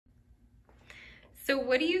So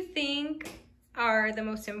what do you think are the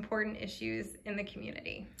most important issues in the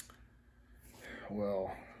community?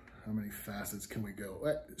 Well, how many facets can we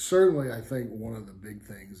go? Certainly, I think one of the big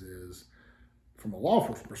things is, from a law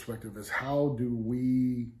enforcement perspective, is how do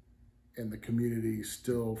we in the community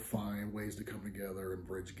still find ways to come together and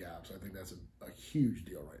bridge gaps? I think that's a huge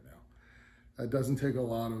deal right now. It doesn't take a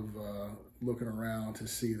lot of looking around to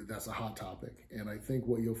see that that's a hot topic. And I think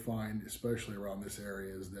what you'll find, especially around this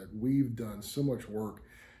area, is that we've done so much work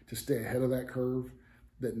to stay ahead of that curve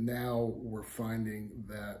that now we're finding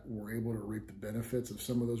that we're able to reap the benefits of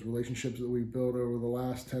some of those relationships that we've built over the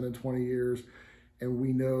last 10 and 20 years. And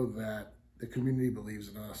we know that the community believes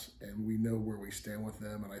in us and we know where we stand with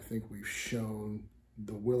them. And I think we've shown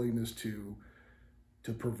the willingness to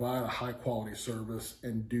provide a high quality service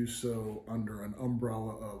and do so under an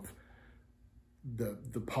umbrella of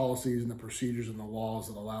the policies and the procedures and the laws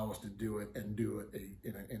that allow us to do it, and do it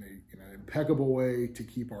in an impeccable way to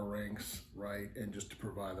keep our ranks right and just to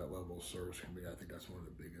provide that level of service. I think that's one of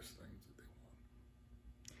the biggest things that they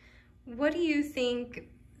want. What do you think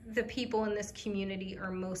the people in this community are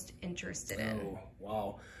most interested in?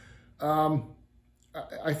 Oh, wow.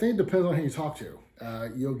 I think it depends on who you talk to.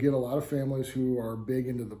 You'll get a lot of families who are big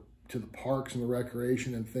into the parks and the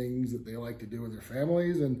recreation and things that they like to do with their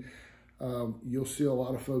families, and you'll see a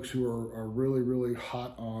lot of folks who are really, really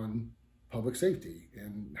hot on public safety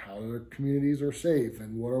and how their communities are safe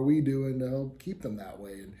and what are we doing to help keep them that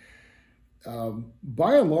way. And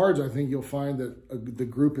by and large, I think you'll find that the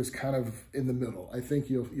group is kind of in the middle. I think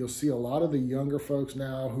you'll see a lot of the younger folks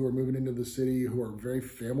now who are moving into the city who are very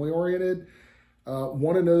family oriented,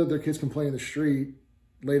 want to know that their kids can play in the street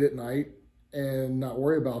late at night and not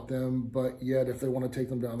worry about them, but yet if they want to take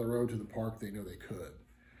them down the road to the park, they know they could.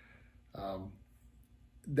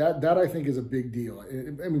 That I think is a big deal.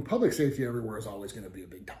 I mean, public safety everywhere is always going to be a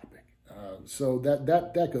big topic. So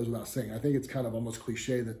that goes without saying. I think it's kind of almost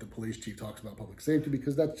cliche that the police chief talks about public safety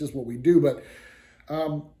because that's just what we do. But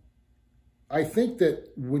I think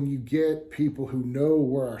that when you get people who know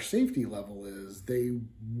where our safety level is,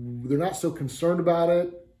 they're not so concerned about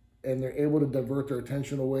it, and they're able to divert their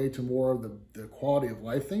attention away to more of the quality of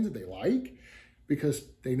life things that they like because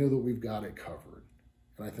they know that we've got it covered.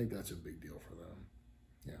 And I think that's a big deal for them.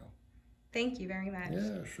 Yeah. Thank you very much.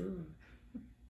 Yeah, sure.